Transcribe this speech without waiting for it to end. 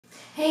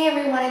Hey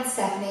everyone, it's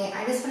Stephanie.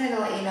 I just wanted to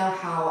let you know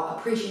how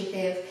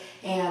appreciative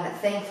and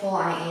thankful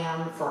I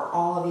am for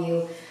all of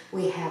you.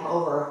 We have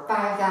over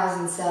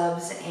 5,000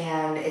 subs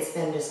and it's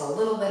been just a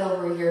little bit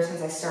over a year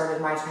since I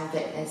started My Time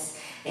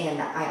Fitness,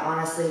 and I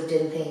honestly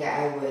didn't think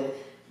I would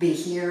be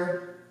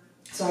here.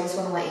 So I just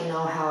want to let you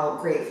know how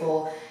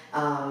grateful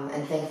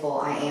and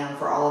thankful I am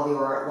for all of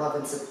your love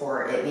and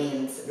support. It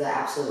means the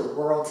absolute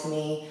world to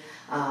me.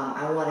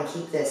 I want to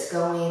keep this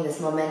going,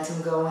 this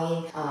momentum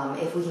going.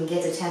 If we can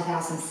get to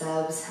 10,000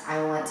 subs,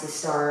 I want to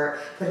start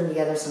putting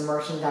together some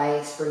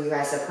merchandise for you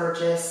guys to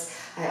purchase.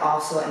 I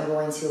also am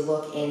going to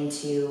look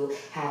into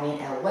having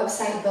a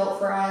website built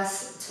for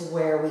us to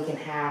where we can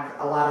have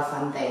a lot of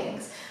fun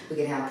things. We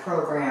can have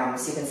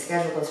programs, you can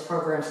schedule those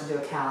programs into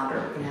a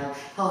calendar, we can have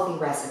healthy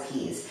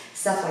recipes,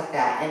 stuff like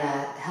that, in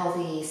a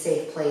healthy,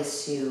 safe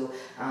place to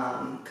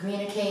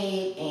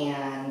communicate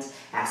and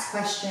ask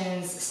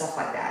questions, stuff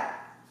like that.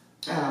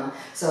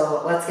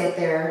 So let's get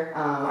there.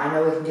 I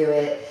know we can do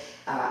it.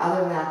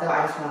 Other than that though,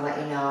 I just want to let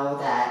you know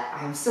that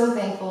I'm so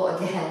thankful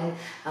again,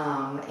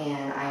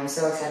 and I am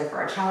so excited for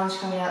our challenge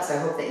coming up, so I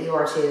hope that you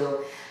are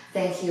too.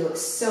 Thank you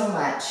so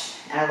much,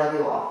 and I love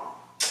you all.